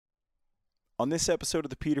On this episode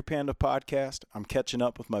of the Peter Panda Podcast, I'm catching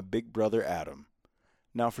up with my big brother Adam.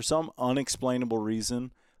 Now, for some unexplainable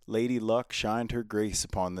reason, Lady Luck shined her grace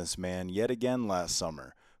upon this man yet again last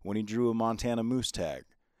summer when he drew a Montana moose tag.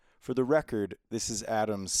 For the record, this is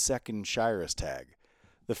Adam's second Shiras tag,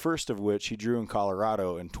 the first of which he drew in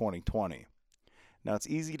Colorado in 2020. Now, it's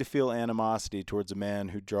easy to feel animosity towards a man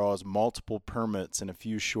who draws multiple permits in a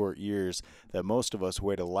few short years that most of us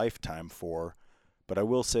wait a lifetime for, but I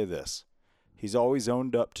will say this. He's always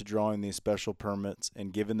owned up to drawing these special permits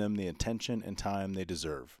and given them the attention and time they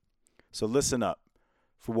deserve. So listen up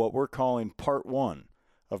for what we're calling Part 1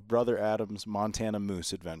 of Brother Adam's Montana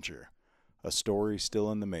Moose Adventure, a story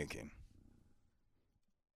still in the making.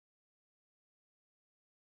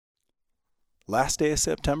 Last day of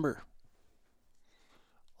September.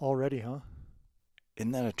 Already, huh?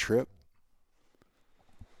 Isn't that a trip?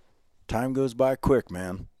 Time goes by quick,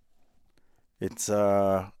 man. It's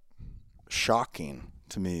shocking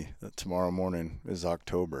to me that tomorrow morning is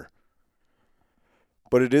October.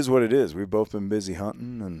 But it is what it is. We've both been busy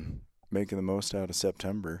hunting and making the most out of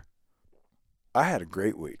September. I had a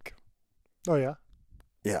great week. Oh, yeah?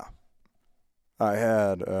 Yeah. I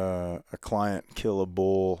had a client kill a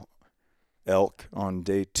bull elk on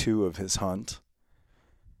day 2 of his hunt.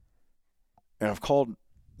 And I've called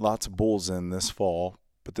lots of bulls in this fall,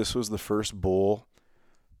 but this was the first bull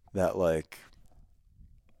that, like,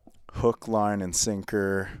 hook, line, and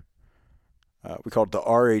sinker. We called it the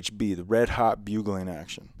RHB, the red hot bugling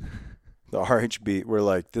action. The RHB, where,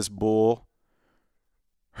 like, this bull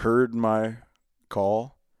heard my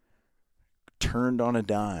call, turned on a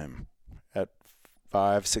dime at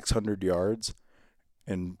 500-600 yards,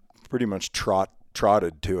 and pretty much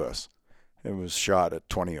trotted to us. It was shot at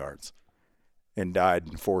 20 yards. And died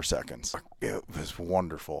in 4 seconds. It was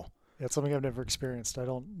wonderful. Yeah, it's something I've never experienced. I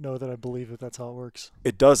don't know that I believe that that's how it works.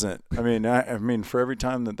 It doesn't. I mean, for every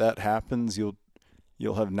time that happens,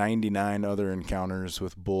 you'll have 99 other encounters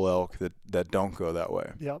with bull elk that don't go that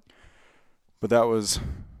way. Yep. But that was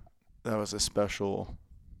a special,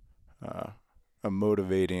 a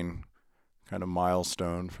motivating kind of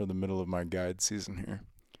milestone for the middle of my guide season here.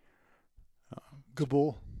 Good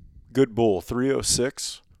bull. Good bull,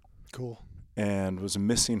 306. Cool. And was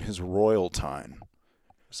missing his royal tine.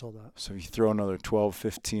 I saw that. So if you throw another 12,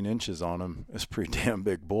 15 inches on him, it's a pretty damn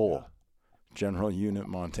big bull. Yeah. General Unit,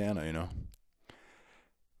 Montana, you know.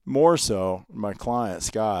 More so, my client,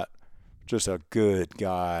 Scott, just a good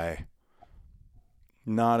guy,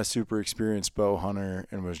 not a super experienced bow hunter,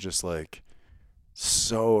 and was just like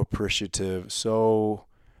so appreciative, so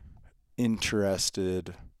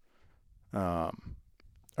interested. I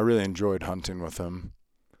really enjoyed hunting with him.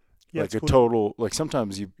 Yeah, like a cool. Total, like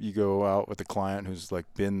sometimes you go out with a client who's like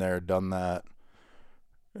been there, done that,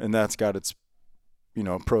 and that's got its,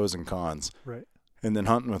 pros and cons. Right. And then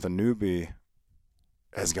hunting with a newbie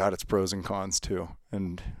has got its pros and cons too.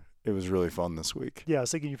 And it was really fun this week. Yeah, I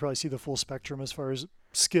was thinking you probably see the full spectrum as far as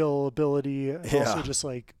skill, ability, and also just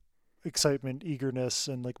like excitement, eagerness,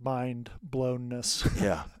 and like mind blownness.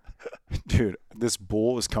 Yeah. Dude, this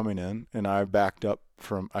bull was coming in, and I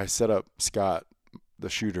set up Scott, the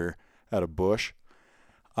shooter, at a bush.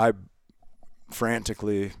 I was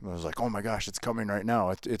like, oh my gosh, it's coming right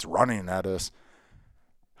now. It's running at us.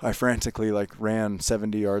 I frantically ran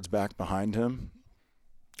 70 yards back behind him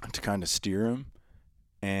to kind of steer him,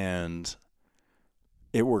 and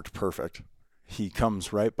it worked perfect. He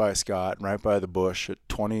comes right by Scott, right by the bush at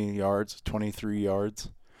 20 yards, 23 yards,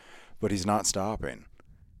 but he's not stopping.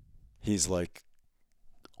 He's like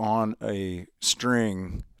on a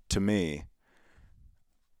string to me.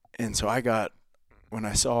 And so when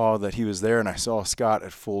I saw that he was there and I saw Scott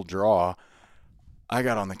at full draw, I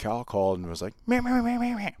got on the cow call and was like, meow, meow, meow,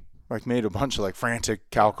 meow, meow. Like made a bunch of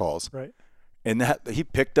frantic cow calls. Right. And that he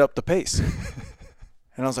picked up the pace. And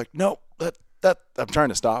I was like, no, that I'm trying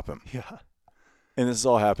to stop him. Yeah. And this is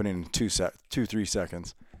all happening in 3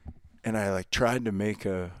 seconds. And I tried to make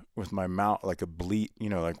with my mouth, a bleat,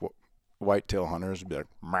 like what whitetail hunters would be like,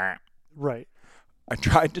 meh. Right. I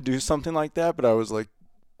tried to do something like that, but I was like,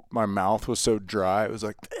 my mouth was so dry. It was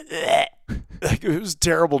like it was a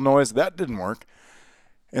terrible noise. That didn't work.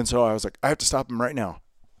 And so I was like, I have to stop him right now.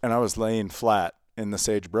 And I was laying flat in the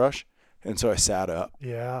sagebrush. And so I sat up.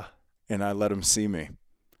 Yeah. And I let him see me.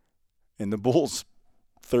 And the bull's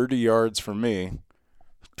 30 yards from me,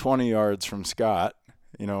 20 yards from Scott,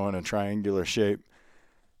 in a triangular shape.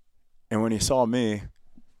 And when he saw me,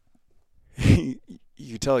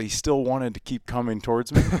 you could tell he still wanted to keep coming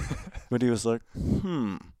towards me, but he was like,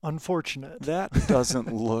 unfortunate. That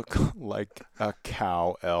doesn't look like a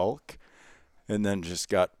cow elk. And then just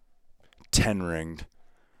got 10 ringed.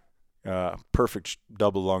 Perfect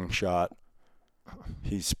double lung shot.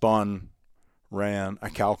 He spun, ran. I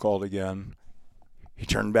cow called again. He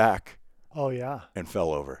turned back. Oh, yeah. And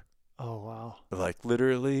fell over. Oh, wow. Like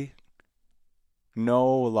literally, no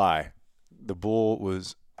lie. The bull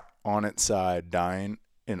was on its side dying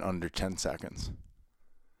in under 10 seconds.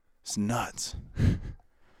 It's nuts.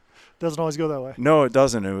 Doesn't always go that way. No, it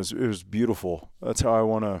doesn't. It was beautiful. That's how I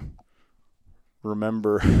want to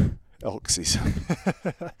remember elk season.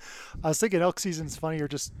 I was thinking elk season's funny or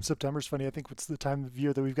just September's funny. I think it's the time of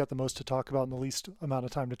year that we've got the most to talk about and the least amount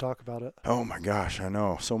of time to talk about it. Oh my gosh, I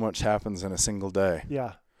know. So much happens in a single day.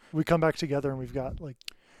 Yeah. We come back together and we've got like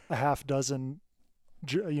a half dozen,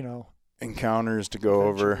 encounters to go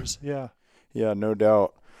adventures. over. Yeah. Yeah, no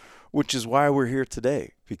doubt. Which is why we're here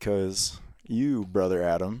today, because you, Brother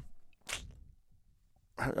Adam,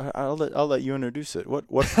 I'll let you introduce it.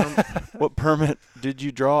 What permit did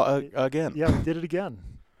you draw again? Yeah, we did it again.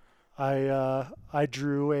 I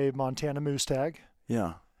drew a Montana moose tag.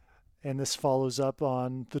 Yeah. And this follows up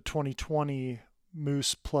on the 2020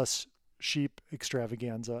 moose plus sheep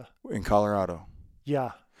extravaganza In Colorado.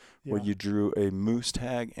 Yeah. Where you drew a moose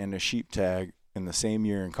tag and a sheep tag in the same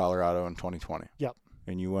year in Colorado in 2020. Yep.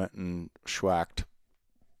 And you went and schwacked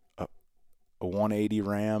a 180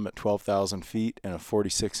 ram at 12,000 feet and a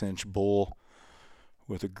 46-inch bull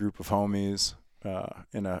with a group of homies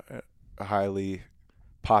in a highly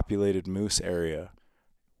populated moose area.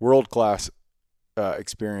 World-class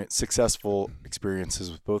experience, successful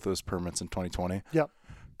experiences with both those permits in 2020. Yep.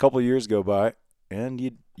 A couple of years go by, and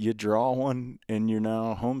you draw one in your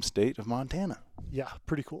now home state of Montana. Yeah,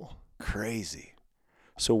 pretty cool. Crazy.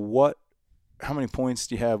 So how many points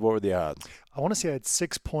do you have? What were the odds? I want to say I had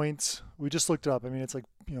 6 points. We just looked it up. I mean, it's like,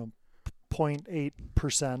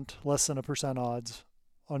 0.8%, less than 1% odds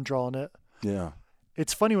on drawing it. Yeah.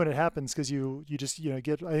 It's funny when it happens because you just,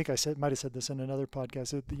 get, I think might have said this in another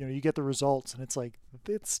podcast, you get the results and it's like,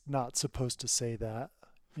 it's not supposed to say that.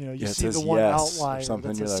 You see the one outlier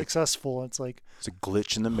that's successful. It's like, it's a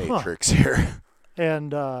glitch in the matrix here.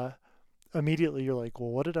 And immediately you're like,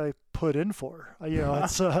 well, what did I put in for?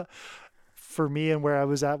 It's for me and where I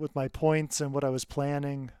was at with my points and what I was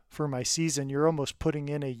planning for my season, you're almost putting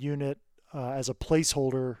in a unit as a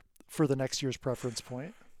placeholder for the next year's preference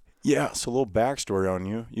point. Yeah. So a little backstory on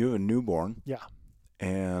you. You have a newborn. Yeah.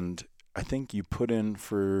 And I think you put in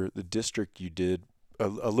for the district you did a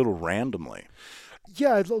little randomly.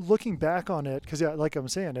 Yeah. Looking back on it, because like I'm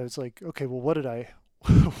saying, it was like, okay, well, what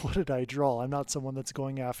did I draw? I'm not someone that's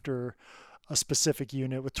going after a specific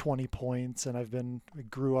unit with 20 points and I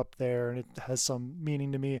grew up there and it has some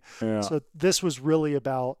meaning to me. Yeah. So this was really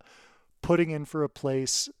about putting in for a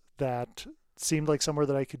place that seemed like somewhere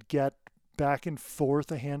that I could get back and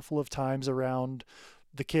forth a handful of times around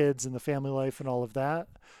the kids and the family life and all of that,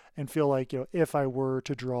 and feel like, if I were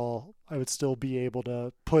to draw, I would still be able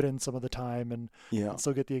to put in some of the time and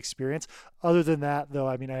still get the experience. Other than that, though,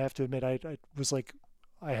 I mean, I have to admit, I was like,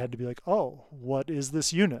 I had to be like, oh, what is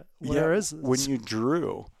this unit? Where is this? When you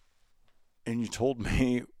drew and you told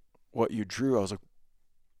me what you drew, I was like,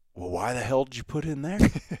 well, why the hell did you put in there?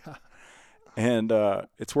 Yeah. And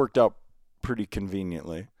it's worked out pretty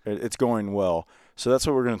conveniently. It's going well. So that's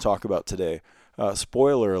what we're going to talk about today.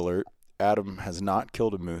 Spoiler alert, Adam has not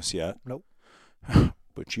killed a moose yet. Nope.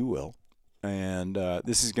 But you will. And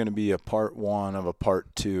this is going to be a part 1 of a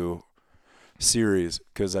part 2 series,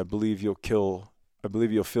 because I believe you'll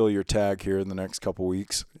fill your tag here in the next couple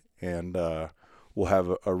weeks, and we'll have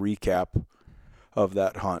a recap of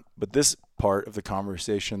that hunt. But this part of the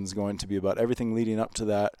conversation is going to be about everything leading up to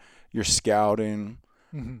that, your scouting,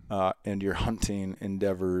 and your hunting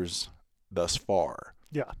endeavors thus far.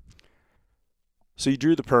 Yeah. So you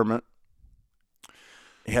drew the permit.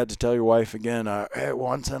 You had to tell your wife again, hey,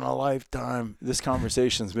 once in a lifetime. This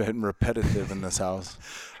conversation's been repetitive in this house.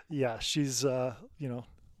 Yeah, she's,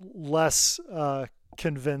 less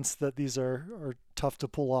convinced that these are tough to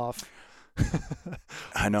pull off.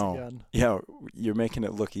 I know. Again. Yeah, you're making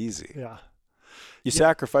it look easy. Yeah. You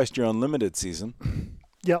sacrificed your unlimited season.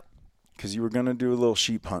 Yep. Because you were going to do a little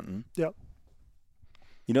sheep hunting. Yep.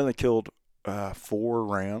 They killed 4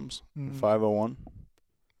 rams, 501.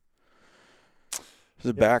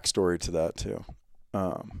 There's a backstory to that too.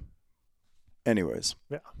 Anyways.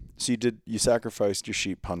 Yeah. So you sacrificed your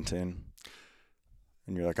sheep hunting.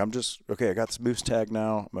 And you're like, I got this moose tag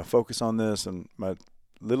now. I'm going to focus on this, and my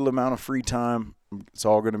little amount of free time, it's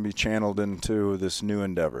all going to be channeled into this new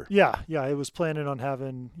endeavor. Yeah. Yeah. I was planning on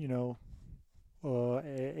having,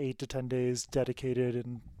 8 to 10 days dedicated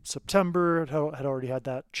in September. Had already had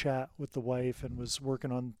that chat with the wife and was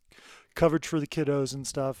working on coverage for the kiddos and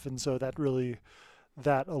stuff. And so that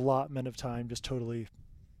that allotment of time just totally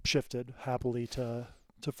shifted happily to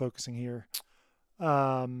focusing here.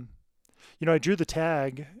 I drew the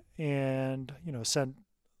tag and, sent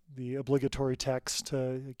the obligatory text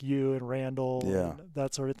to like you and Randall and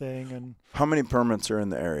that sort of thing. And how many permits are in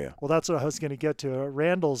the area? Well, that's what I was going to get to.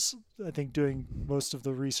 Randall's, I think, doing most of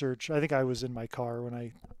the research. I think I was in my car when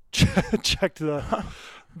I checked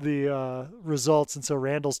the results. And so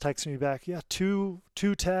Randall's texting me back, two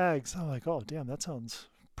tags. I'm like, oh, damn, that sounds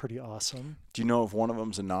pretty awesome. Do you know if one of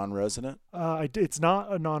them's a non-resident? It's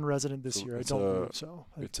not a non-resident this year. I don't believe so.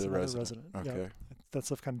 It's a resident. Okay. Yeah. That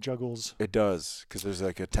stuff kind of juggles. It does, because there's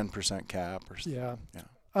like a 10% cap or something.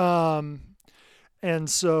 Yeah. And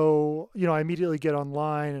so, I immediately get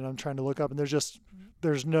online and I'm trying to look up, and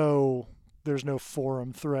there's no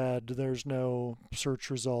forum thread. There's no search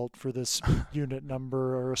result for this unit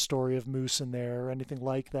number or a story of moose in there or anything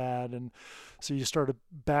like that. And so you start to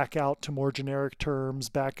back out to more generic terms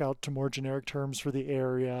for the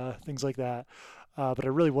area, things like that. But I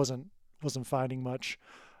really wasn't finding much.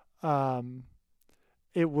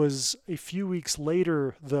 It was a few weeks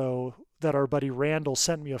later, though, that our buddy Randall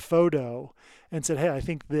sent me a photo and said, hey, I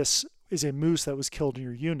think this is a moose that was killed in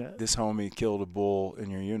your unit. This homie killed a bull in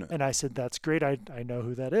your unit. And I said, that's great. I know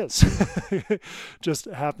who that is. Just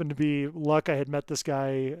happened to be luck. I had met this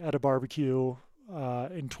guy at a barbecue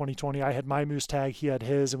in 2020. I had my moose tag. He had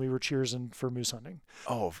his, and we were cheersing for moose hunting.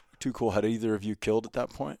 Oh, too cool. Had either of you killed at that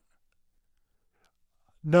point?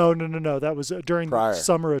 No. That was during the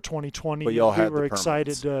summer of 2020. But y'all had we were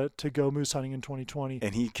excited to go moose hunting in 2020.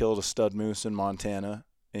 And he killed a stud moose in Montana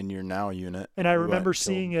in your now unit. And I remember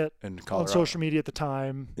seeing it on social media at the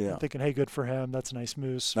time. Yeah. Thinking, hey, good for him. That's a nice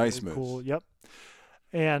moose. Nice Very moose. Cool. Yep.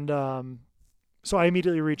 And so I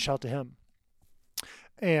immediately reached out to him.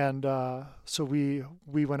 And so we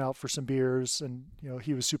went out for some beers, and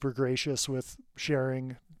he was super gracious with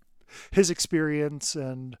sharing his experience.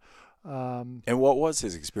 And what was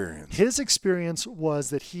his experience? His experience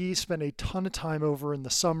was that he spent a ton of time over in the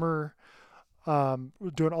summer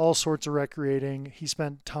doing all sorts of recreating. He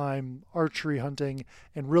spent time archery hunting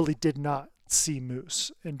and really did not see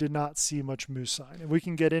moose and did not see much moose sign. And we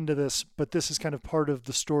can get into this, but this is kind of part of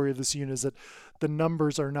the story of this unit, is that the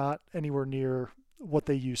numbers are not anywhere near what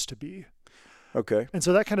they used to be. Okay. And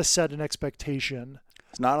so that kind of set an expectation.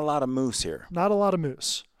 It's not a lot of moose here. Not a lot of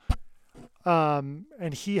moose.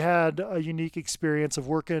 And he had a unique experience of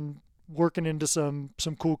working into some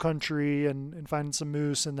cool country and finding some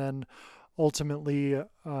moose. And then ultimately,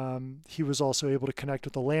 he was also able to connect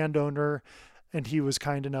with the landowner, and he was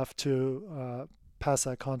kind enough to pass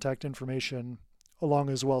that contact information along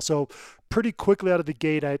as well. So pretty quickly out of the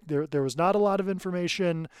gate, there was not a lot of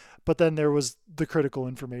information, but then there was the critical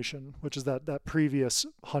information, which is that previous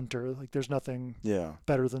hunter. Like, there's nothing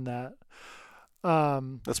better than that.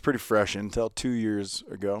 That's pretty fresh intel. 2 years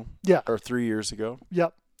ago. Yeah. Or 3 years ago.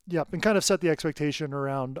 Yep. And kind of set the expectation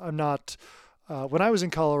around, when I was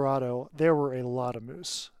in Colorado, there were a lot of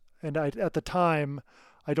moose. And at the time,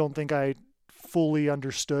 I don't think I fully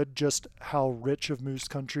understood just how rich of moose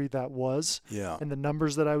country that was. Yeah. And the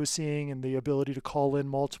numbers that I was seeing, and the ability to call in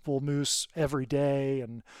multiple moose every day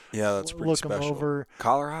and that's pretty look special. them over.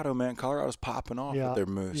 Colorado, man. Colorado's popping off with their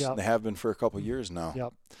moose. Yeah. They have been for a couple of years now.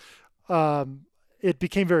 Yep. It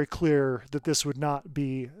became very clear that this would not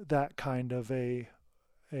be that kind of a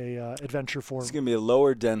adventure for me. It's going to be a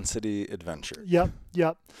lower density adventure. Yep.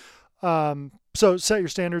 So set your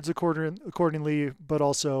standards accordingly, but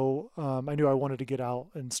also I knew I wanted to get out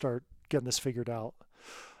and start getting this figured out.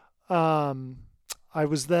 I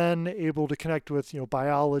was then able to connect with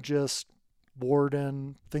biologists,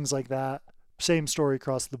 warden, things like that. Same story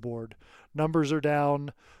across the board. Numbers are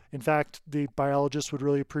down. In fact, the biologists would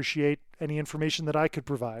really appreciate any information that I could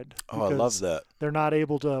provide. Oh, I love that. They're not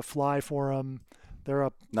able to fly for them. They're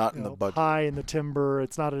up not in the budget. High in the timber.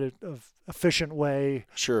 It's not an efficient way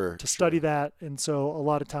to study that. And so a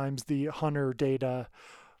lot of times the hunter data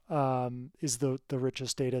is the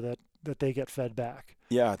richest data that they get fed back.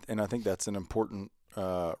 Yeah, and I think that's an important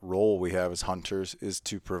role we have as hunters, is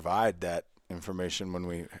to provide that information when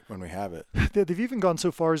we have it. They've even gone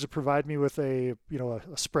so far as to provide me with a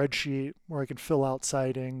spreadsheet where I can fill out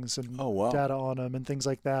sightings and data on them and things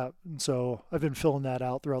like that. And so I've been filling that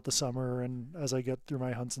out throughout the summer and as I get through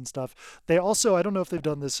my hunts and stuff. They also, I don't know if they've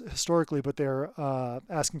done this historically, but they're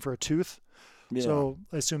asking for a tooth. Yeah. So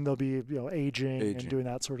I assume they'll be aging and doing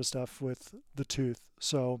that sort of stuff with the tooth.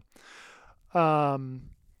 So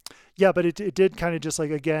but it did kind of just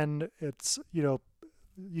like, again, it's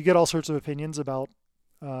you get all sorts of opinions about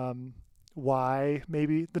why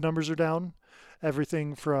maybe the numbers are down.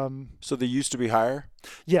 Everything from... So they used to be higher?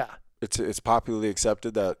 Yeah. it's popularly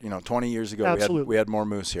accepted that 20 years ago we had more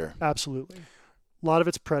moose here. Absolutely. A lot of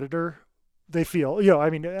it's predator. They feel, I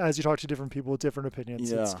mean, as you talk to different people with different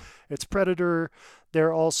opinions, it's predator.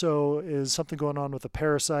 There also is something going on with a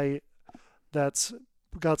parasite that's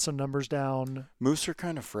got some numbers down. Moose are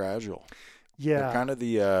kind of fragile. Yeah. They're kind of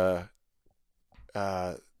the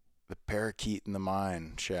parakeet in the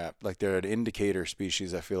mine shaft. Like they're an indicator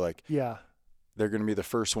species, I feel like. Yeah. They're going to be the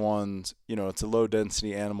first ones. It's a low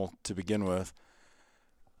density animal to begin with.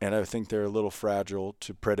 And I think they're a little fragile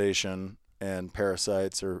to predation and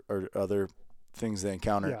parasites or other things they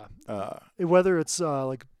encounter. Yeah. Whether it's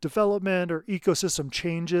like development or ecosystem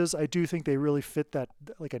changes, I do think they really fit that,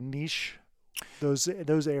 like a niche, those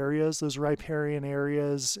areas, those riparian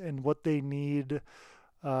areas, and what they need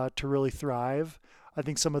to really thrive. I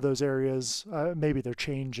think some of those areas, maybe they're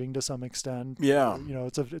changing to some extent. Yeah.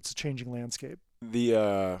 It's a changing landscape.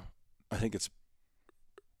 I think it's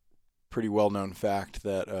pretty well-known fact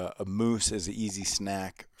that a moose is an easy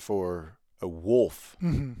snack for a wolf.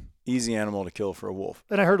 Mm-hmm. Easy animal to kill for a wolf.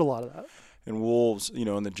 And I heard a lot of that. And wolves,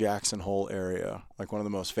 in the Jackson Hole area, like one of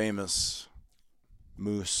the most famous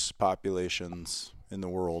moose populations in the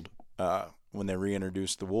world, when they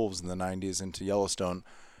reintroduced the wolves in the 90s into Yellowstone,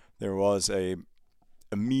 there was a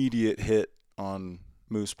immediate hit on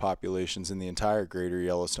moose populations in the entire greater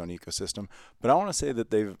Yellowstone ecosystem. But I want to say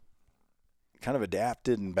that they've kind of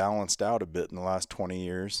adapted and balanced out a bit in the last 20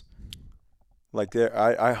 years. Like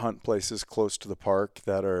I hunt places close to the park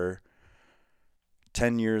that are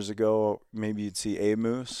 10 years ago, maybe you'd see a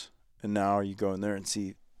moose, and now you go in there and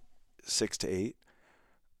see 6 to 8.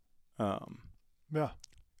 Yeah.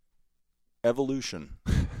 Evolution.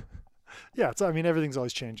 Yeah, everything's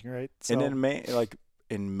always changing, right? So. And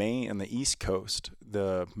in Maine on the East Coast,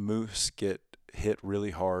 the moose get hit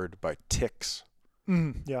really hard by ticks.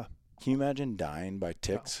 Yeah. Can you imagine dying by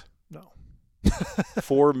ticks? No.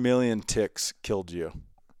 4 million ticks killed you.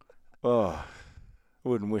 Oh, I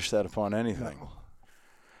wouldn't wish that upon anything. No.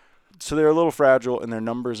 So they're a little fragile, and their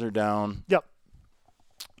numbers are down. Yep.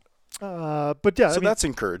 But yeah. So that's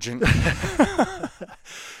encouraging.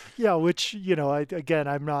 Yeah, which,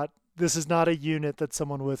 I'm not, this is not a unit that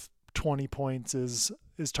someone with 20 points is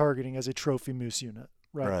targeting as a trophy moose unit,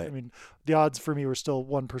 right? I mean, the odds for me were still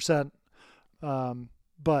 1%,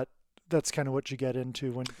 but that's kind of what you get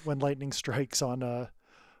into when lightning strikes on a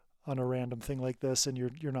random thing like this, and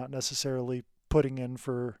you're not necessarily putting in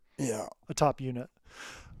for a top unit.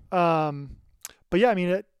 But yeah, I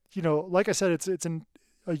mean, like I said, it's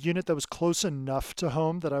a unit that was close enough to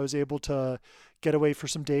home that I was able to get away for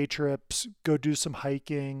some day trips, go do some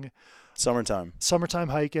hiking. Summertime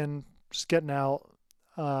hiking, just getting out.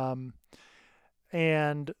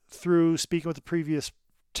 And through speaking with the previous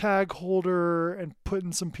tag holder and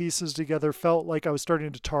putting some pieces together, felt like I was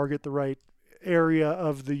starting to target the right area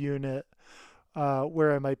of the unit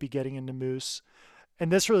where I might be getting into moose.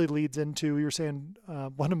 And this really leads into, you were saying,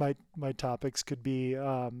 one of my topics could be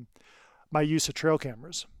my use of trail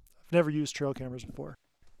cameras. I've never used trail cameras before.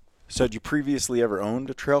 So had you previously ever owned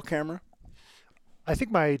a trail camera? I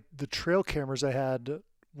think the trail cameras I had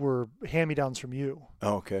were hand-me-downs from you.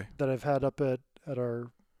 Oh, okay. That I've had up at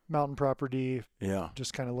our mountain property. Yeah.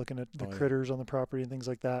 Just kind of looking at the critters on the property and things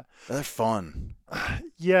like that. They're fun.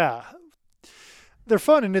 Yeah. They're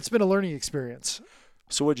fun, and it's been a learning experience.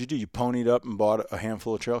 So what'd you do? You ponied up and bought a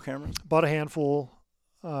handful of trail cameras? Bought a handful,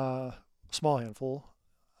 small handful,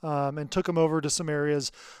 and took them over to some areas.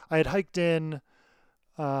 I had hiked in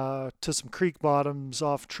to some creek bottoms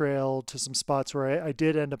off trail to some spots where I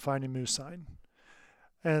did end up finding moose sign.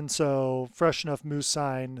 And so fresh enough moose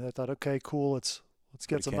sign, I thought, okay, cool. Let's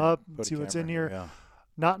get some up and see what's in here. Yeah.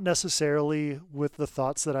 Not necessarily with the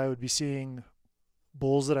thoughts that I would be seeing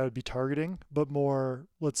bulls that I would be targeting, but more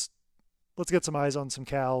let's get some eyes on some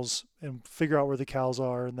cows and figure out where the cows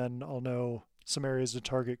are. And then I'll know some areas to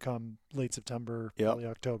target come late September, early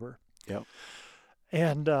October. Yep.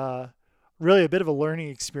 And, really a bit of a learning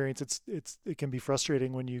experience. It can be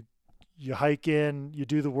frustrating when you hike in, you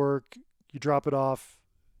do the work, you drop it off,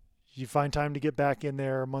 you find time to get back in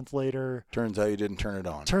there a month later. Turns out you didn't turn it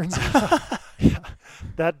on. Turns out, yeah,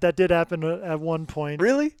 that did happen at one point.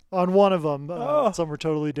 Really? On one of them. Some were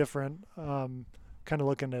totally different. Kind of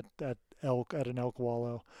looking at an elk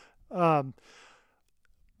wallow.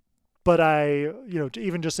 But I,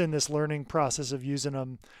 even just in this learning process of using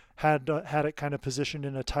them, had it kind of positioned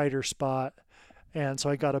in a tighter spot. And so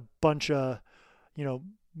I got a bunch of,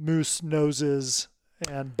 moose noses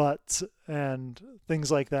and butts and things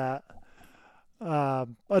like that.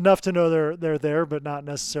 Enough to know they're there, but not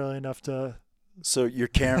necessarily enough to. So your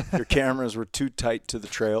cameras were too tight to the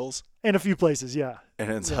trails? In a few places, yeah.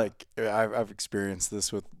 And it's like I've experienced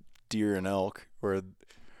this with deer and elk, where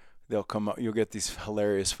they'll come up. You'll get these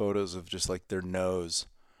hilarious photos of just like their nose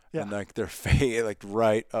and like their face, like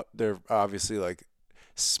right up. They're obviously like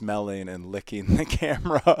smelling and licking the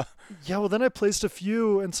camera. Yeah, well, then I placed a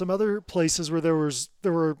few in some other places where there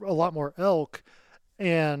were a lot more elk,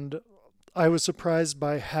 and I was surprised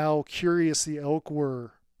by how curious the elk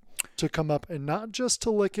were to come up and not just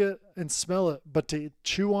to lick it and smell it, but to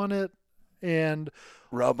chew on it and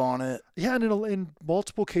rub on it. Yeah, and in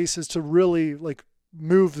multiple cases to really like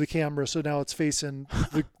move the camera so now it's facing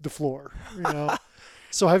the floor, you know.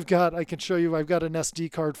 So I can show you. I've got an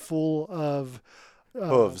SD card full of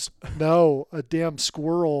hooves. No, a damn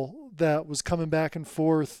squirrel that was coming back and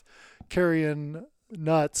forth carrying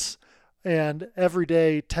nuts. And every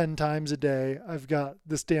day, 10 times a day, I've got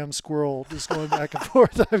this damn squirrel just going back and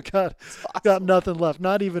forth. I've got nothing left,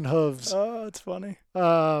 not even hooves. Oh, it's funny.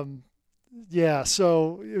 Yeah,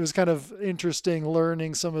 so it was kind of interesting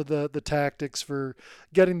learning some of the tactics for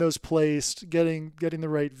getting those placed, getting the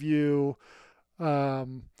right view,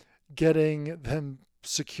 getting them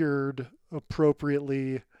secured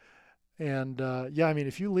appropriately. And yeah, I mean,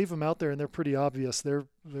 if you leave them out there and they're pretty obvious, they're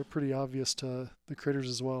pretty obvious to the critters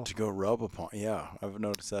as well. To go rub upon. Yeah, I've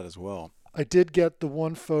noticed that as well. I did get the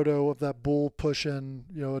one photo of that bull pushing,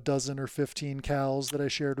 a dozen or 15 cows that I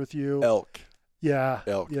shared with you. Elk. Yeah.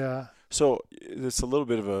 Elk. Yeah. So it's a little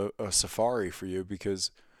bit of a safari for you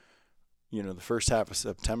because, the first half of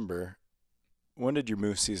September. When did your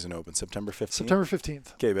moose season open? September 15th? September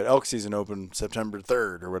 15th. Okay, but elk season opened September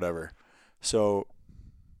 3rd or whatever. So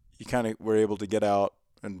you kind of were able to get out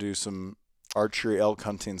and do some archery elk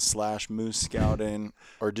hunting / moose scouting,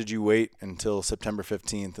 or did you wait until September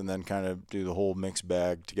 15th and then kind of do the whole mixed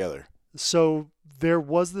bag together? So there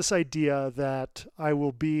was this idea that I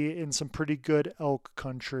will be in some pretty good elk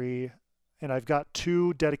country, and I've got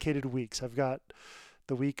 2 dedicated weeks. I've got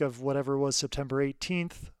the week of whatever it was, September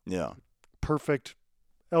 18th. Yeah. Perfect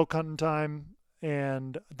elk hunting time.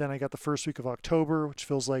 And then I got the first week of October, which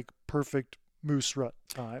feels like perfect moose rut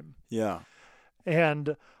time. Yeah.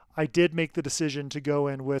 And I did make the decision to go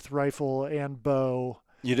in with rifle and bow.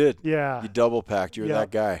 You did? Yeah. You double packed. You're that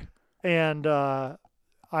guy. And I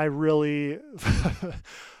really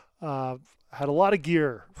had a lot of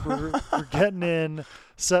gear for getting in,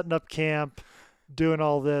 setting up camp, doing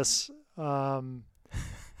all this.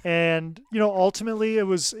 And, ultimately it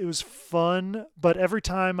was fun, but every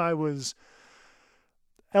time I was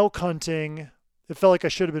elk hunting, it felt like I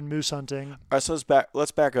should have been moose hunting. All right, so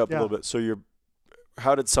let's back up a little bit. So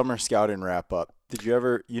how did summer scouting wrap up?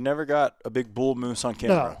 You never got a big bull moose on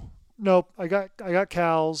camera? No. Nope. I got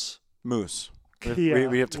cows. Moose. Yeah,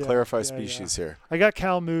 we have to clarify species here. I got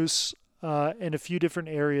cow moose in a few different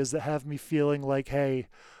areas that have me feeling like, hey,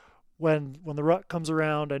 when the rut comes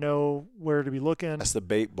around, I know where to be looking. That's the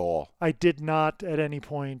bait ball. I did not at any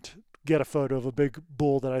point get a photo of a big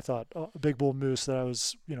bull that I thought, a big bull moose that I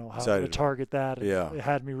was, how to target that. Yeah. It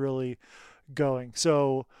had me really going.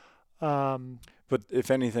 So, but if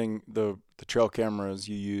anything, the trail cameras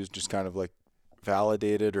you used just kind of like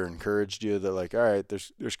validated or encouraged you that like, all right,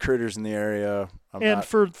 there's critters in the area.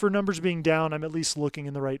 For numbers being down, I'm at least looking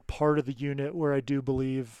in the right part of the unit where I do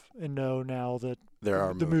believe and know now that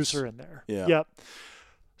the moose are in there. Yeah. Yep.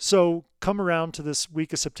 So come around to this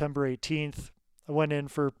week of September 18th. I went in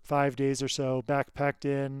for 5 days or so, backpacked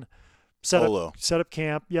in, set up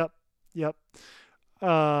camp. Yep.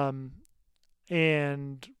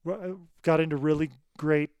 And got into really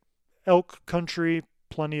great elk country,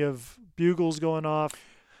 plenty of bugles going off.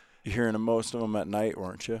 You're hearing most of them at night,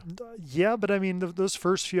 weren't you? Yeah, but I mean, those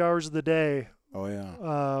first few hours of the day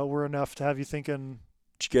were enough to have you thinking.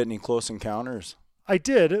 Did you get any close encounters? I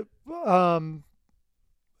did. I've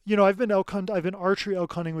been archery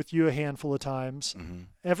elk hunting with you a handful of times. Mm-hmm.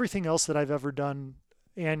 Everything else that I've ever done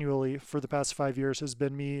annually for the past 5 years has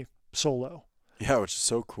been me solo. Yeah, which is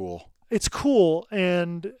so cool. It's cool,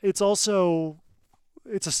 and it's a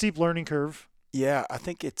steep learning curve. Yeah, I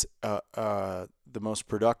think it's the most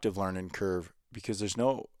productive learning curve because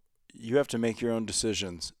you have to make your own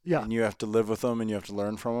decisions. Yeah. And you have to live with them and you have to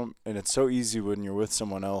learn from them. And it's so easy when you're with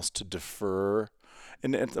someone else to defer.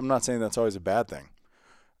 And I'm not saying that's always a bad thing.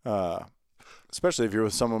 Especially if you're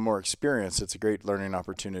with someone more experienced, it's a great learning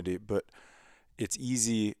opportunity. But it's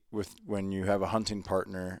easy when you have a hunting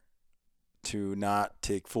partner to not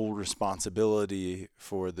take full responsibility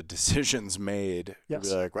for the decisions made. Yes.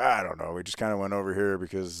 Be like, well, I don't know. We just kind of went over here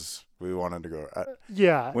because we wanted to go.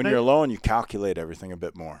 Yeah. When you're alone, you calculate everything a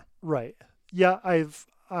bit more. Right. Yeah. I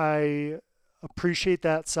appreciate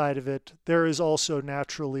that side of it. There is also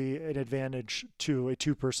naturally an advantage to a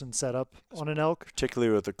 2-person setup on an elk,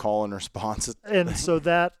 particularly with the call and response. And so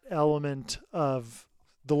that element of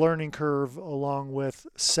the learning curve, along with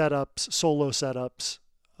setups, solo setups,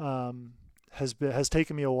 has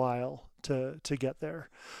taken me a while to get there.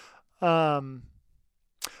 I'll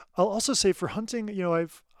also say for hunting,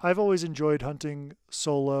 I've always enjoyed hunting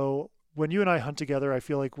solo. When you and I hunt together, I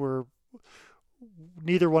feel like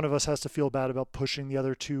neither one of us has to feel bad about pushing the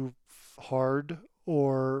other too hard,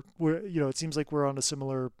 or it seems like we're on a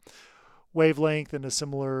similar wavelength and a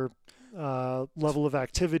similar level of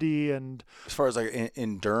activity. And as far as like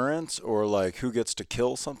endurance, or like who gets to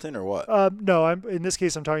kill something, or what? No, in this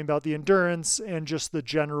case I'm talking about the endurance and just the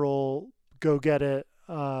general go get it,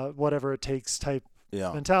 whatever it takes type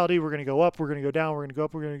mentality. We're going to go up, we're going to go down, we're going to go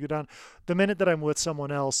up, we're going to go down. The minute that I'm with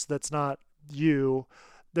someone else that's not you,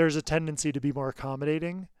 there's a tendency to be more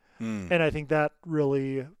accommodating. And I think that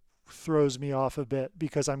really throws me off a bit,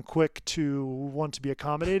 because I'm quick to want to be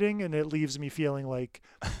accommodating, and it leaves me feeling like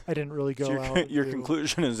I didn't really go so out. Your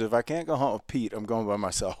conclusion is, if I can't go hunt with Pete, I'm going by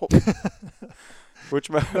myself. Which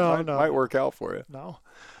might work out for you. No.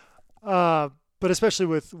 But especially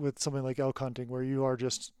with something like elk hunting, where you are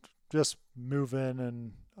just moving,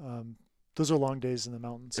 and those are long days in the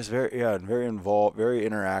mountains. It's very involved, very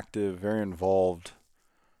interactive, very involved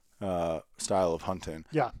style of hunting.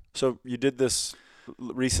 Yeah. So you did this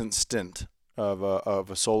recent stint of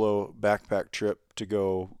a solo backpack trip to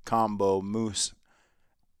go combo moose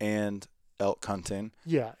and elk hunting.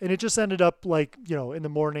 Yeah, and it just ended up like, in the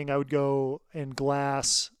morning I would go and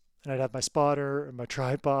glass, and I'd have my spotter and my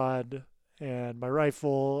tripod and my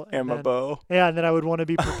rifle and my bow. Yeah, and then I would want to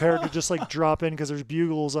be prepared to just like drop in, because there's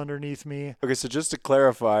bugles underneath me. Okay, so just to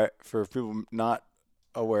clarify for people not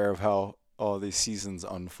aware of how all these seasons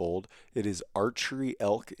unfold, it is archery,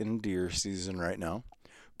 elk, and deer season right now.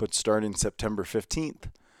 But starting September 15th,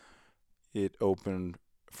 it opened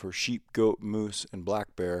for sheep, goat, moose, and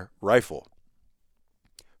black bear rifle.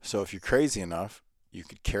 So if you're crazy enough, you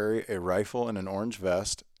could carry a rifle and an orange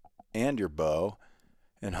vest and your bow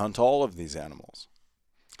and hunt all of these animals.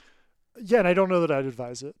 Yeah, and I don't know that I'd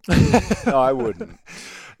advise it. No, I wouldn't.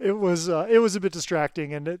 It was a bit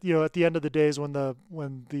distracting, and at the end of the days, when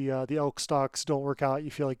the elk stalks don't work out,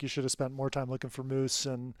 you feel like you should have spent more time looking for moose,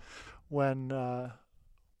 and when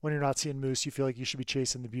you're not seeing moose, you feel like you should be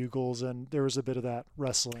chasing the bugles, and there was a bit of that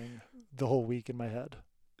wrestling the whole week in my head.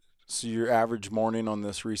 So your average morning on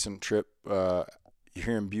this recent trip, you're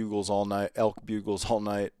hearing bugles all night, elk bugles all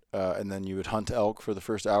night, and then you would hunt elk for the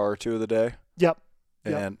first hour or two of the day? Yep.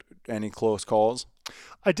 And any close calls?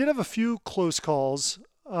 I did have a few close calls.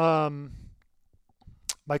 My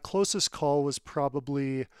closest call was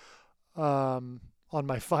probably on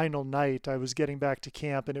my final night. I was getting back to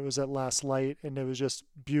camp, and it was at last light, and it was just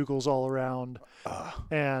bugles all around.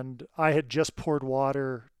 And I had just poured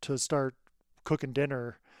water to start cooking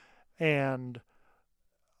dinner, and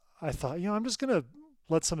I thought, I'm just going to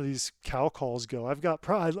let some of these cow calls go. I've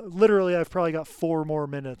probably got 4 more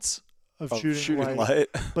minutes of shooting light.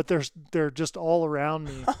 But they're just all around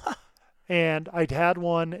me. And I'd had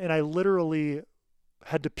one, and I literally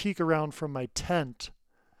had to peek around from my tent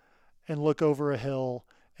and look over a hill,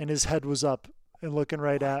 and his head was up and looking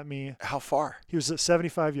right at me. How far? He was at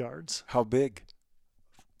 75 yards. How big?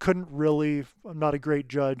 I'm not a great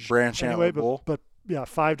judge. Branch antler bull? But yeah,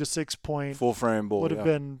 5 to 6 point. Full frame bull. Would have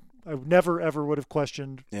been, I never ever would have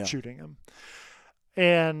questioned shooting him.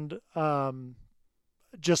 And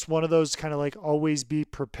just one of those kind of like always be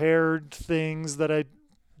prepared things that I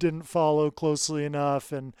didn't follow closely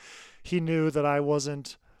enough. And he knew that I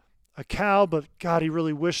wasn't a cow, but God, he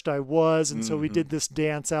really wished I was. And so we did this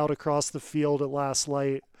dance out across the field at last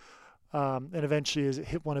light. And eventually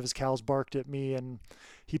one of his cows barked at me, and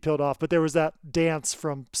he peeled off. But there was that dance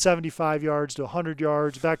from 75 yards to 100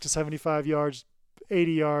 yards, back to 75 yards,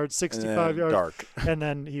 80 yards, 65 yards. Dark. And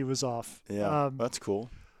then he was off. Yeah, that's cool.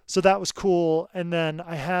 So that was cool. And then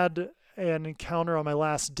I had an encounter on my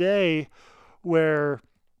last day where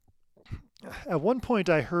at one point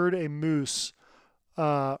I heard a moose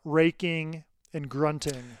raking and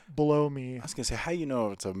grunting below me. I was going to say, how you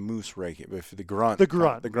know it's a moose raking? But if the grunt. The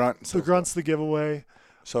grunt. The grunt's the giveaway.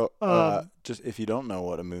 So just if you don't know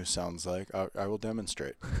what a moose sounds like, I will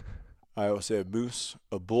demonstrate. I will say a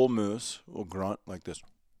bull moose will grunt like this.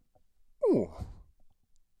 Ooh.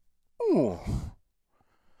 Ooh.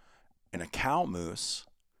 And a cow moose,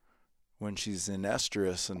 when she's in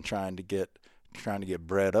estrus and trying to get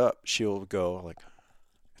bred up, she'll go like,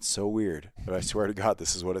 it's so weird, but I swear to God,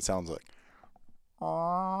 this is what it sounds like.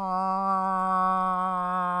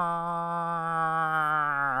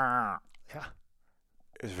 Yeah.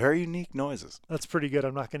 very unique noises. That's pretty good.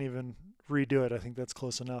 I'm not going to even redo it. I think that's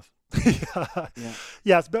close enough. Yeah.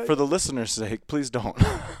 Yeah. But for the listeners' sake, please don't.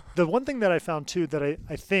 the one thing that I found too that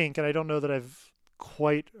I think, and I don't know that I've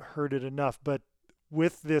quite heard it enough, but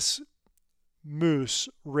with this moose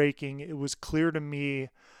raking, it was clear to me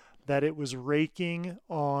that it was raking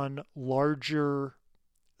on larger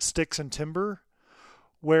sticks and timber,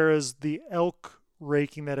 whereas the elk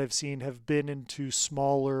raking that I've seen have been into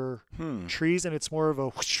smaller trees, and it's more of a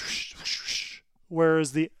whoosh, whoosh, whoosh, whoosh.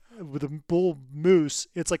 Whereas with a bull moose,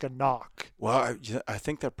 it's like a knock. Well, I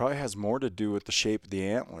think that probably has more to do with the shape of the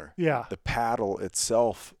antler. Yeah. The paddle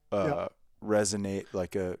itself resonate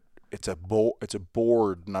like it's a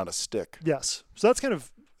board, not a stick. Yes. So that's kind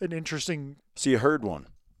of an interesting. So you heard one.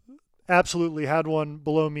 Absolutely. Had one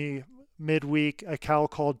below me midweek. A cow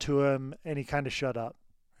called to him and he kind of shut up.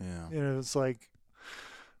 Yeah. It's like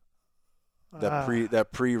that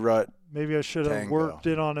pre-rut. Maybe I should have tango. worked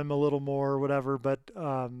in on him a little more or whatever. But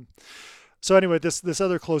so anyway, this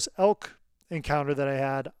other close elk encounter that I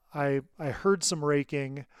had, I heard some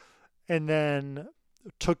raking and then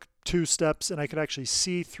took 2 steps and I could actually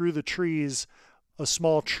see through the trees a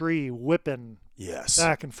small tree whipping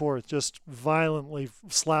back and forth, just violently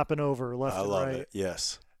slapping over left and right. I love it.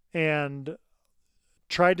 Yes. And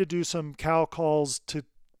tried to do some cow calls to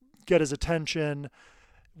get his attention.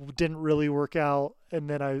 Didn't really work out. And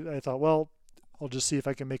then I thought, well, I'll just see if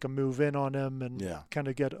I can make a move in on him and kind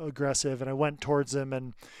of get aggressive. And I went towards him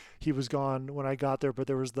and he was gone when I got there, but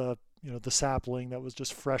there was the sapling that was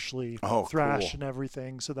just freshly thrashed and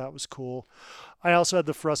everything. So that was cool. I also had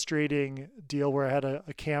the frustrating deal where I had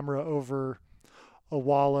a camera over a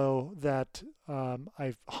wallow that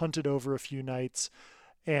I've hunted over a few nights.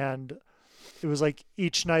 And it was like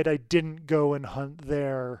each night I didn't go and hunt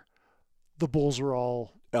there, the bulls were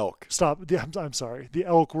all elk. I'm sorry. The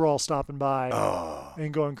elk were all stopping by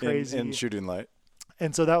and going crazy. In shooting light.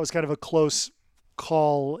 And so that was kind of a close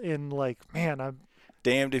call in like, man, I'm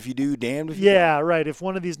damned if you do, damned if you don't. Yeah, right. If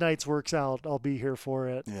one of these nights works out, I'll be here for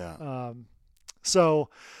it. Yeah. So,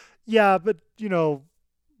 yeah, but,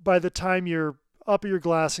 by the time you're up at your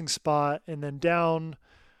glassing spot and then down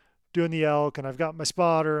doing the elk and I've got my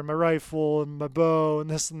spotter and my rifle and my bow and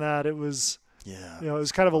this and that, it was, it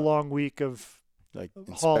was kind of a long week of like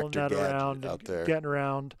hauling that around out and there. Getting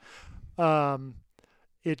around.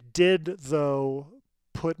 It did, though,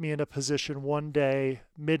 put me in a position one day,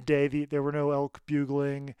 midday, there were no elk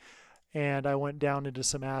bugling, and I went down into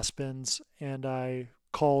some aspens and I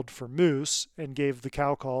called for moose and gave the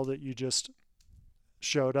cow call that you just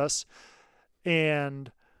showed us.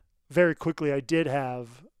 And very quickly I did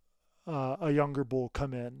have a younger bull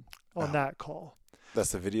come in on that call.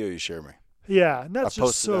 That's the video you shared me. Yeah, and that's I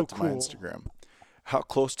just so that to cool. my Instagram. How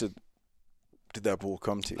close did that bull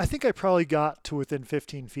come to you? I think I probably got to within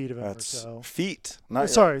 15 feet of him That's or so. Feet, not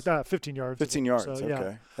sorry, yards. not 15 yards. 15 yards. So,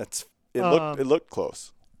 okay, yeah. It looked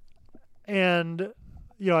close. And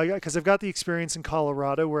because I've got the experience in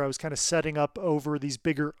Colorado where I was kind of setting up over these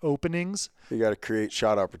bigger openings. You got to create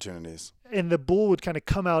shot opportunities. And the bull would kind of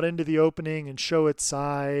come out into the opening and show its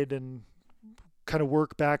side and kind of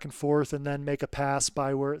work back and forth and then make a pass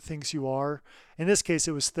by where it thinks you are. In this case,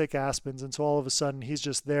 it was thick aspens. And so all of a sudden he's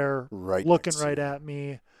just there looking right at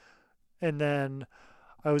me. And then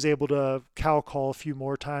I was able to cow call a few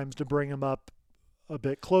more times to bring him up a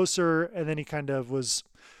bit closer. And then he kind of was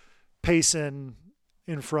pacing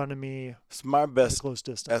in front of me. It's my best close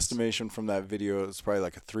distance. Estimation from that video is probably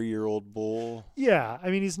like a 3-year-old bull. Yeah. I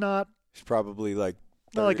mean, he's probably like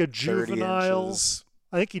 30, not like a juvenile.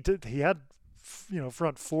 I think he had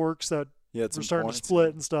front forks that were starting to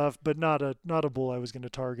split and stuff, but not a bull I was going to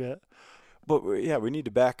target. But yeah, we need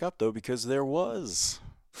to back up though, because there was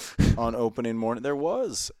on opening morning, there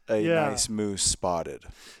was a nice moose spotted.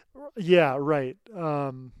 Yeah, right.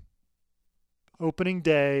 Opening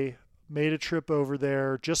day, made a trip over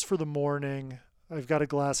there just for the morning. I've got a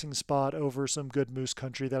glassing spot over some good moose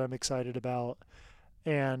country that I'm excited about.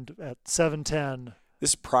 And at 7:10. This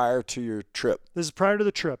is prior to your trip. This is prior to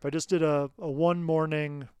the trip. I just did a one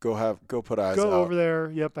morning. Go put eyes out. Go over there.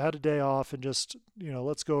 Yep, I had a day off and just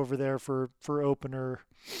let's go over there for opener,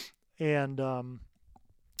 and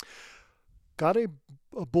got a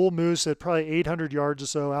bull moose at probably 800 yards or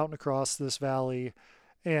so out and across this valley,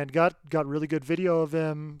 and got really good video of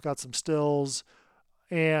him. Got some stills,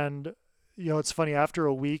 and it's funny, after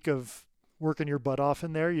a week of working your butt off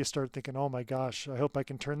in there, you start thinking, oh my gosh, I hope I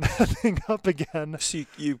can turn that thing up again. See,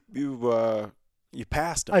 you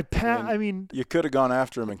passed him. I mean, you could have gone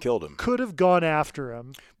after him and killed him. Could have gone after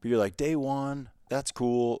him. But you're like, day one, that's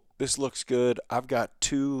cool. This looks good. I've got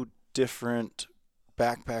 2 different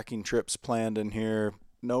backpacking trips planned in here.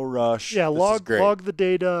 No rush. Yeah, This is great. log the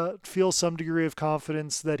data, feel some degree of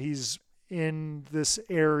confidence that he's in this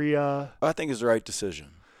area. I think it's the right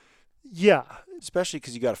decision. Yeah. Especially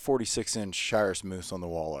because you got a 46-inch Shiras moose on the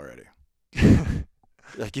wall already.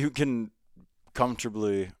 Like, you can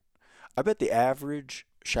comfortably... I bet the average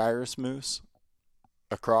Shiras moose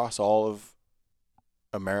across all of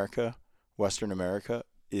America, Western America,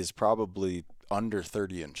 is probably under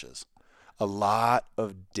 30 inches. A lot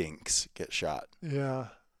of dinks get shot. Yeah.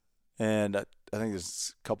 And I think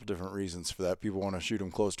there's a couple different reasons for that. People want to shoot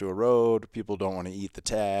them close to a road. People don't want to eat the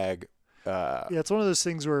tag. Yeah, it's one of those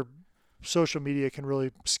things where social media can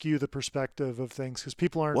really skew the perspective of things because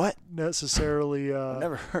people aren't necessarily... I've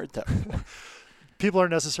never heard that before. People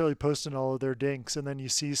aren't necessarily posting all of their dinks, and then you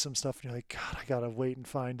see some stuff and you're like, God, I gotta wait and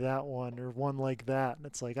find that one or one like that. And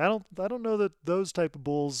it's like, I don't know that those type of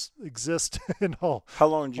bulls exist in all. How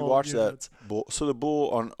long did you watch units. that bull? So the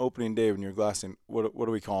bull on opening day when you're glassing, what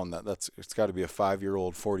are we calling that? It's got to be a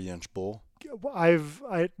 5-year-old 40-inch bull. I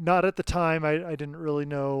not at the time. I didn't really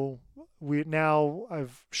know.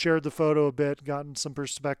 I've shared the photo a bit, gotten some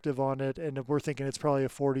perspective on it, and we're thinking it's probably a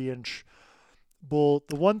 40-inch bull.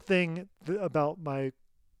 The one thing about my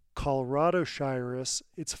Colorado Shiras,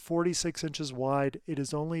 it's 46 inches wide. It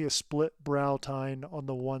is only a split brow tine on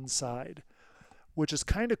the one side, which is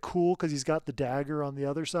kind of cool because he's got the dagger on the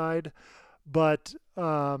other side. But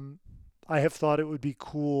I have thought it would be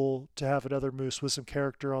cool to have another moose with some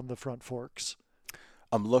character on the front forks.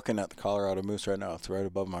 I'm looking at the Colorado moose right now. It's right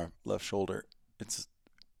above my left shoulder. It's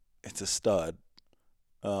a stud.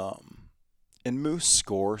 And moose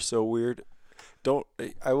score so weird.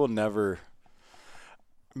 I will never.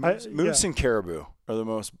 Moose and caribou are the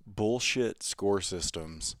most bullshit score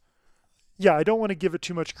systems. Yeah, I don't want to give it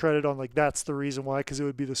too much credit on like that's the reason why, because it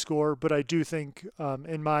would be the score. But I do think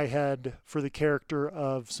in my head, for the character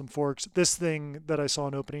of some forks, this thing that I saw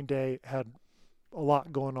on opening day had a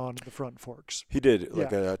lot going on in the front forks. He did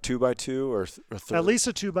like a 2x2 or at least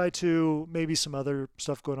a 2x2, maybe some other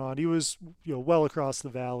stuff going on. He was well across the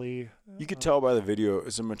valley. You could tell by the video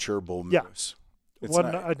it's a mature bull moose. Yeah. It's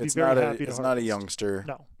I'd be very happy to It's not a youngster.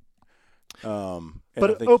 No.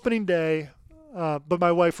 But opening day, but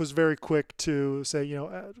my wife was very quick to say,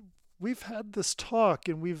 we've had this talk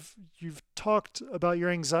and you've talked about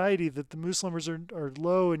your anxiety that the moose numbers are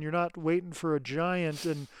low and you're not waiting for a giant.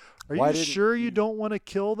 And are you sure you don't want to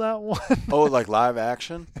kill that one? Oh, like live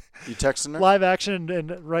action? You texting her? Live action,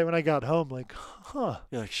 and right when I got home, like, huh.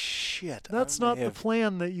 You're like, shit. That's not the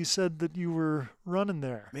plan that you said that you were running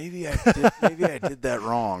there. Maybe I did that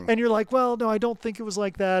wrong. And you're like, well, no, I don't think it was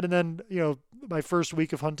like that. And then, my first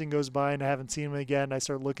week of hunting goes by and I haven't seen him again. I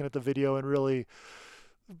start looking at the video and really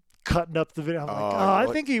cutting up the video. I'm like,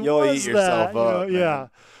 I think he was eat that. Yourself up,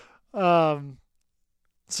 yeah.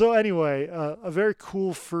 So anyway, a very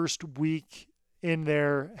cool first week in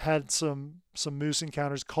there. Had some moose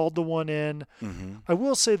encounters. Called the one in. Mm-hmm. I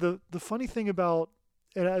will say the funny thing about,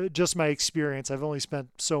 and just my experience, I've only spent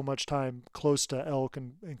so much time close to elk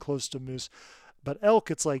and close to moose, but elk,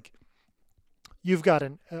 it's like you've got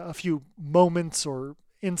a few moments or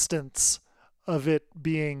instants of it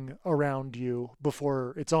being around you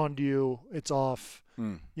before it's on you, it's off.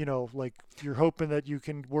 Like you're hoping that you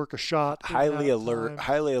can work a shot. Highly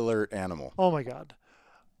alert animal. Oh my God.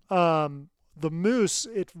 The moose,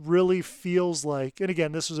 it really feels like, and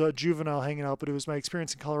again, this was a juvenile hanging out, but it was my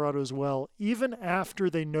experience in Colorado as well. Even after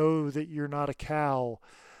they know that you're not a cow,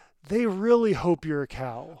 they really hope you're a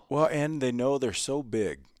cow. Well, and they know they're so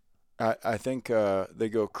big. I think they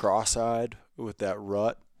go cross-eyed with that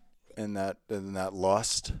rut and that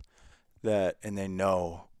lust, and they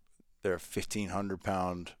know they're a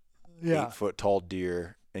 1,500-pound, 8-foot tall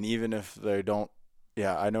deer. And even if they don't,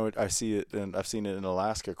 I know it. I see it, and I've seen it in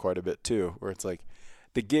Alaska quite a bit too, where it's like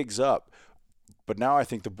the gig's up, but now I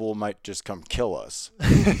think the bull might just come kill us.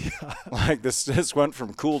 Like this went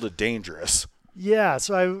from cool to dangerous. Yeah.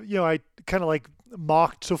 So I kind of like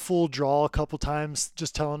mocked to full draw a couple times,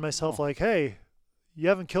 just telling myself like, hey, you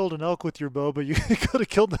haven't killed an elk with your bow, but you could have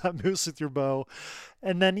killed that moose with your bow.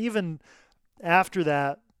 And then even after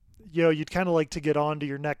that, you'd kind of like to get on to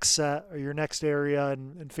your next set or your next area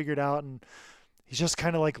and figure it out. And he's just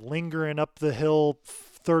kind of like lingering up the hill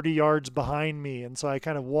 30 yards behind me. And so I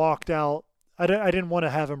kind of walked out. I didn't want to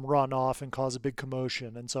have him run off and cause a big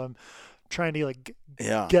commotion. And so I'm trying to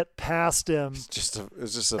get past him. It's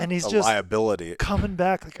just a liability. Coming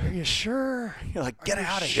back like, are you sure? You're like, get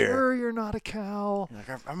out of here. Sure you're not a cow? You're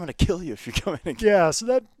like, I'm going to kill you if you come in again. Yeah,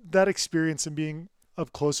 so that experience and being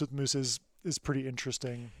up close with moose is pretty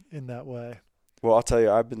interesting in that way. Well, I'll tell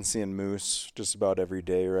you, I've been seeing moose just about every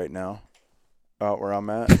day right now. out where I'm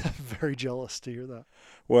at. Very jealous to hear that.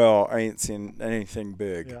 Well, I ain't seen anything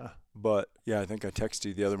big. Yeah. But, yeah, I think I texted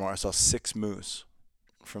you the other morning. I saw 6 moose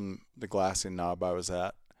from the glassing knob I was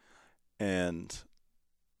at. And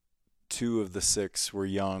 2 of the 6 were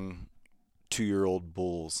young 2-year-old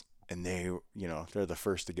bulls. And they, they're the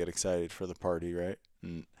first to get excited for the party, right?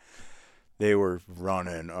 And they were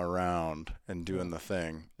running around and doing the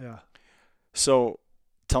thing. Yeah. So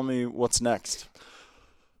tell me what's next.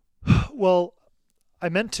 Well, I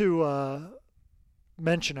meant to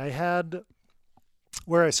mention I had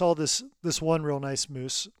where I saw this one real nice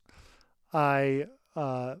moose. I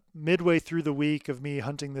midway through the week of me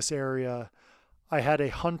hunting this area, I had a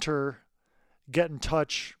hunter get in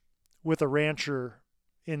touch with a rancher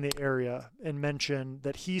in the area and mention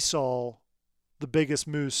that he saw the biggest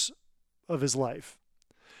moose of his life.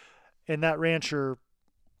 And that rancher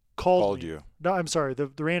called me. You. No, I'm sorry. The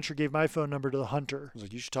rancher gave my phone number to the hunter. I was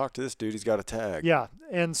like, you should talk to this dude. He's got a tag. Yeah.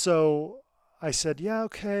 And so I said, yeah,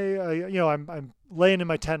 okay. I'm laying in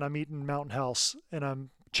my tent. I'm eating Mountain House, and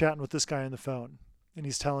I'm chatting with this guy on the phone. And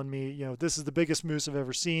he's telling me, this is the biggest moose I've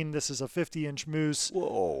ever seen. This is a 50-inch moose.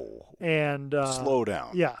 Whoa. And slow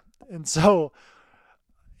down. Yeah. And so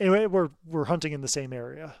anyway, we're hunting in the same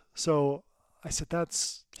area. So I said,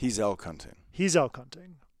 he's elk hunting. He's elk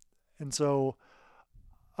hunting. And so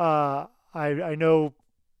I know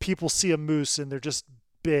people see a moose and they're just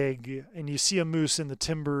big, and you see a moose in the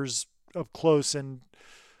timbers up close, and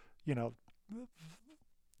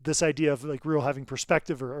this idea of like real having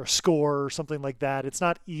perspective or a score or something like that, it's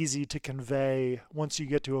not easy to convey once you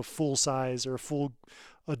get to a full size or a full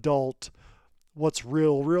adult what's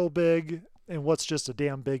real big and what's just a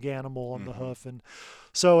damn big animal on the hoof. And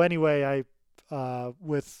so anyway, I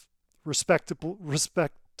with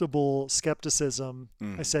respectable skepticism,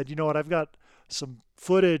 I said, you know what, I've got some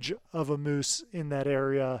footage of a moose in that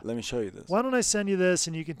area. Let me show you this. Why don't I send you this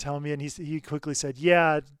and you can tell me? And he quickly said,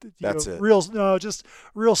 yeah, that's it. Just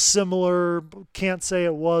real similar. Can't say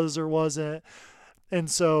it was or wasn't. And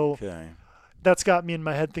so that's got me in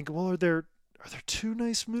my head thinking, well, are there 2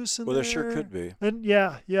 nice moose in there? Well, there sure could be. And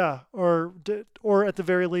yeah. Or at the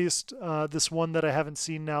very least, this one that I haven't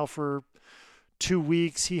seen now for 2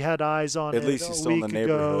 weeks, he had eyes on at it least he's a still week in the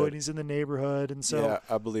ago, neighborhood. and he's in the neighborhood. And so yeah,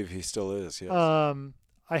 I believe he still is. Yes.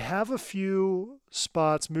 I have a few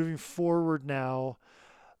spots moving forward now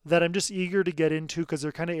that I'm just eager to get into because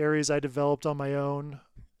they're kind of areas I developed on my own,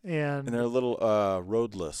 and they're a little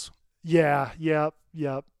roadless. Yeah.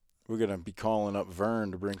 We're gonna be calling up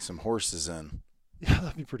Vern to bring some horses in. Yeah,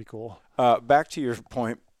 that'd be pretty cool. Back to your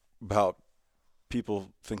point about people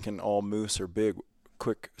thinking all moose are big.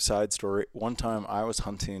 Quick side story. One time I was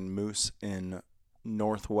hunting moose in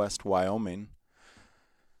northwest Wyoming,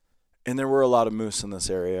 and there were a lot of moose in this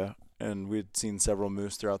area, and we'd seen several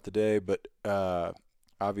moose throughout the day, but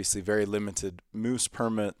obviously very limited moose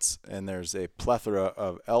permits, and there's a plethora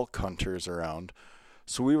of elk hunters around.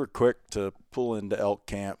 So we were quick to pull into elk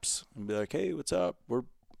camps and be like, hey, what's up? We're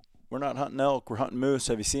not hunting elk, we're hunting moose.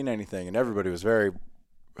 Have you seen anything? And everybody was very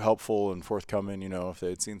helpful and forthcoming, if they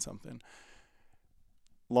had seen something.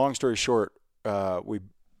 Long story short, we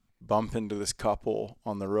bump into this couple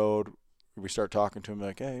on the road. We start talking to them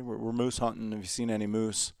like, hey, we're moose hunting. Have you seen any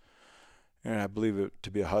moose? And I believe it to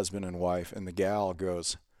be a husband and wife. And the gal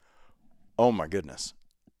goes, oh, my goodness.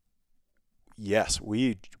 Yes,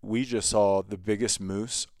 we just saw the biggest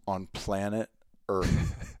moose on planet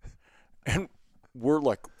Earth. And we're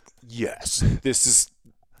like, yes, this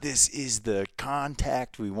is the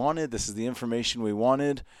contact we wanted. This is the information we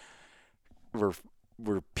wanted.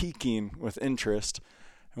 We're peaking with interest,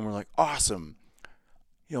 and we're like, awesome.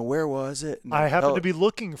 Where was it? And I happen to be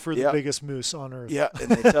looking for the biggest moose on Earth. Yeah, and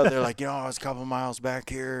they're like, it's a couple miles back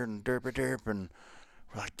here, and derp, and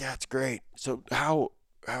we're like, that's great. So how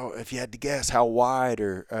if you had to guess, how wide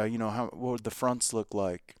or what would the fronts look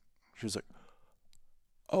like? She was like,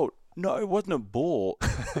 oh no, it wasn't a bull.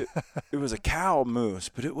 It was a cow moose,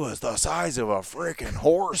 but it was the size of a freaking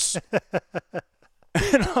horse.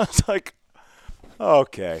 And I was like,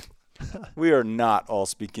 okay, we are not all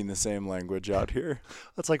speaking the same language out here.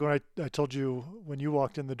 That's like when I told you when you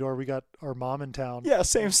walked in the door, we got our mom in town. Yeah,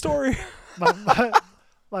 same story.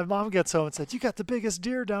 My mom gets home and said, you got the biggest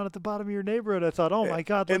deer down at the bottom of your neighborhood. I thought, oh, my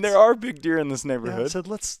God. And there are big deer in this neighborhood. Yeah, I said,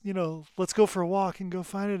 let's go for a walk and go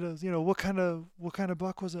find it. What kind of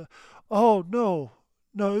buck was it? Oh, no,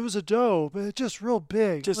 it was a doe, but it's just real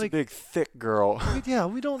big. Just a big, thick girl. Yeah,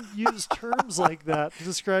 we don't use terms like that to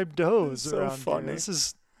describe does so around funny. here.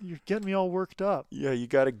 You're getting me all worked up. Yeah, you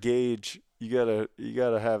got to gauge. You gotta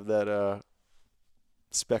have that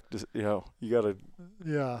you got to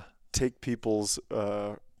take people's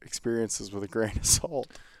experiences with a grain of salt.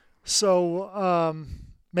 So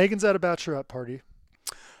Megan's at a bachelorette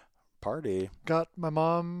party. Got my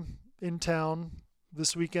mom in town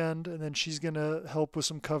this weekend, and then she's going to help with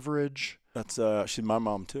some coverage. That's she's my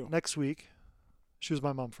mom too. Next week. She was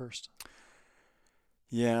my mom first.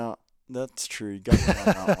 Yeah, that's true. You got me on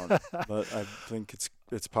that one. But I think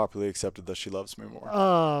it's popularly accepted that she loves me more.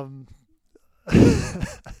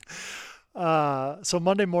 So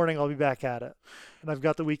Monday morning I'll be back at it. And I've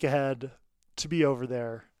got the week ahead to be over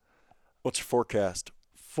there. What's your forecast?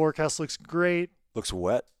 Forecast looks great. Looks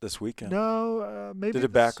wet this weekend. No, maybe did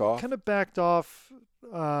it back off? Kind of backed off.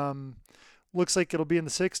 Looks like it'll be in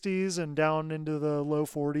the 60s and down into the low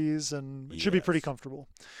 40s, and it should be pretty comfortable.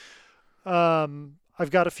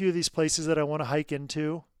 I've got a few of these places that I want to hike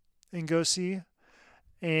into and go see,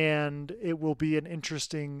 and it will be an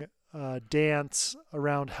interesting dance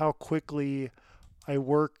around how quickly I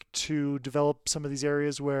work to develop some of these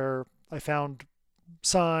areas where I found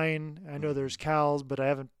sign. I know there's cows, but I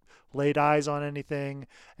haven't laid eyes on anything,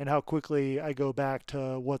 and how quickly I go back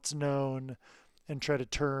to what's known and try to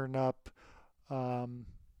turn up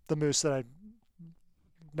the moose that I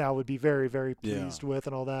now would be very, very pleased with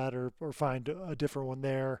and all that, or find a different one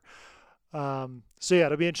there. So yeah,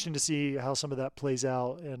 it'll be interesting to see how some of that plays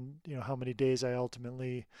out, and how many days I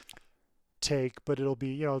ultimately take, but it'll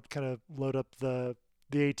be kind of load up the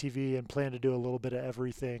ATV and plan to do a little bit of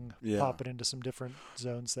everything, pop it into some different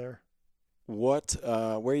zones there.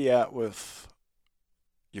 Where you at with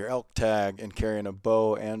your elk tag and carrying a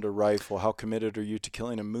bow and a rifle? How committed are you to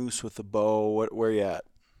killing a moose with a bow? Where you at?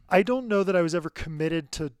 I don't know that I was ever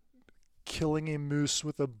committed to killing a moose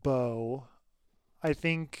with a bow. I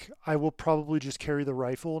think I will probably just carry the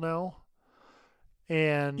rifle now.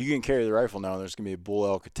 And you can carry the rifle now. There's gonna be a bull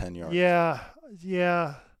elk at 10 yards.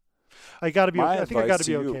 Yeah. I gotta be. I think I gotta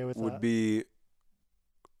be okay with that. Would be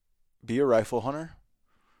a rifle hunter,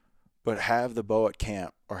 but have the bow at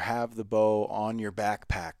camp, or have the bow on your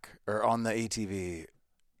backpack or on the ATV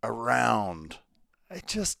around. It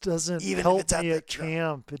just doesn't help me at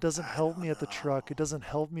camp. It doesn't help me at the truck. It doesn't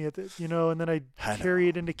help me at the, and then I carry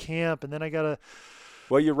it into camp, and then I gotta.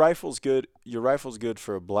 Well, your rifle's good. Your rifle's good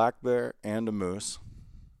for a black bear and a moose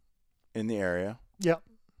in the area. Yep.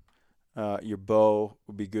 Your bow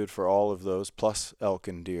would be good for all of those, plus elk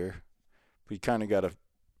and deer. But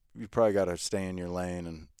you probably gotta stay in your lane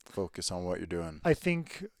and focus on what you're doing. I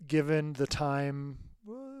think given the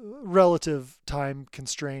relative time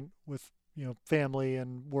constraint with family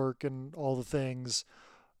and work and all the things,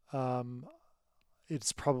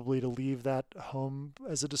 it's probably to leave that home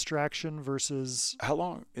as a distraction versus. How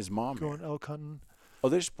long is mom going here? Elk hunting? Oh,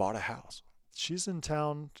 they just bought a house. She's in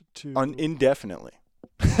town to indefinitely.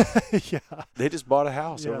 Yeah. They just bought a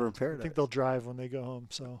house over in Paradise. I think they'll drive when they go home.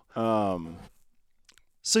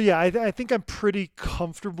 So yeah, I think I'm pretty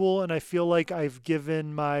comfortable, and I feel like I've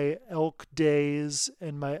given my elk days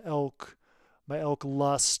and my elk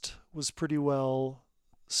lust was pretty well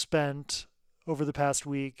spent over the past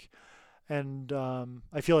week, and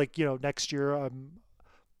I feel like next year I'm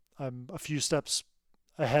a few steps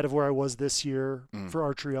ahead of where I was this year for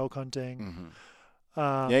archery elk hunting. Mm-hmm.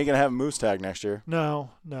 You ain't gonna have a moose tag next year.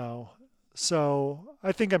 No. So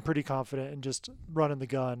I think I'm pretty confident in just running the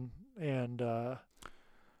gun and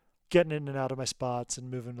getting in and out of my spots and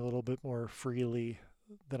moving a little bit more freely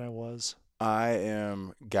than I was. I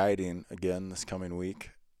am guiding again this coming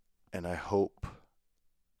week, and I hope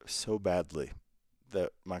so badly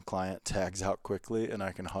that my client tags out quickly and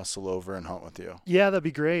I can hustle over and hunt with you. Yeah, that'd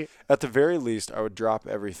be great. At the very least, I would drop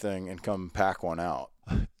everything and come pack one out.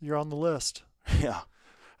 You're on the list. Yeah.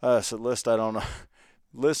 It's a list I don't know.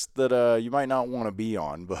 List that you might not want to be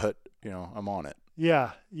on, but, I'm on it.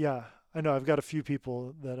 Yeah. I know. I've got a few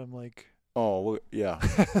people that I'm like. Oh, well, yeah.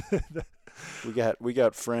 We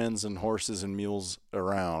got friends and horses and mules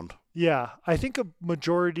around. Yeah. I think a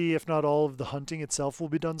majority, if not all, of the hunting itself will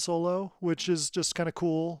be done solo, which is just kind of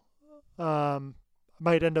cool.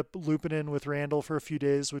 Might end up looping in with Randall for a few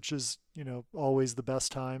days, which is, always the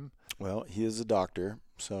best time. Well, he is a doctor,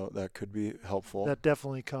 so that could be helpful. That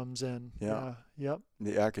definitely comes in. Yeah. Yep.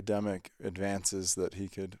 The academic advances that he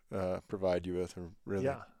could provide you with are really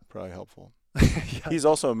probably helpful. Yeah. He's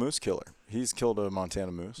also a moose killer. He's killed a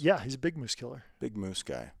Montana moose. Yeah, he's a big moose killer. Big moose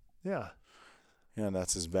guy. Yeah. Yeah, and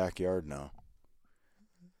that's his backyard now.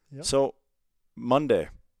 Yep. So, Monday,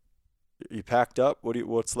 you packed up?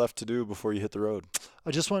 What's left to do before you hit the road?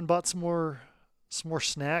 I just went and bought some more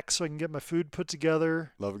snacks so I can get my food put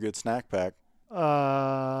together. Love a good snack pack.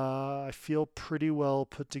 I feel pretty well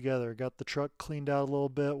put together. Got the truck cleaned out a little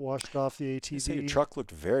bit, washed off the ATV. You say your truck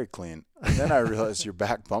looked very clean. And then I realized your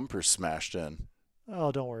back bumper's smashed in.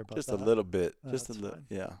 Oh, don't worry about just that. a little bit. That's Just a little. fine.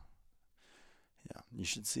 Yeah. Yeah. You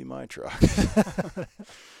should see my truck.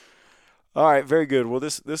 All right. Very good. Well,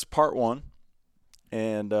 this is part 1.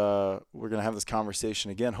 And we're going to have this conversation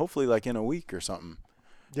again, hopefully like in a week or something.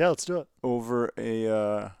 Yeah, let's do it. Over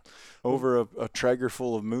a Traeger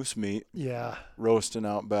full of moose meat. Yeah. Roasting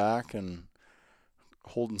out back and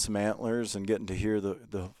holding some antlers and getting to hear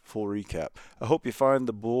the full recap. I hope you find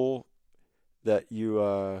the bull that you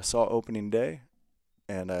saw opening day,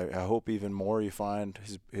 and I hope even more you find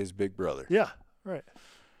his big brother. Yeah, right.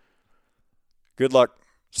 Good luck.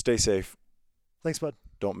 Stay safe. Thanks, bud.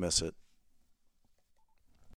 Don't miss it.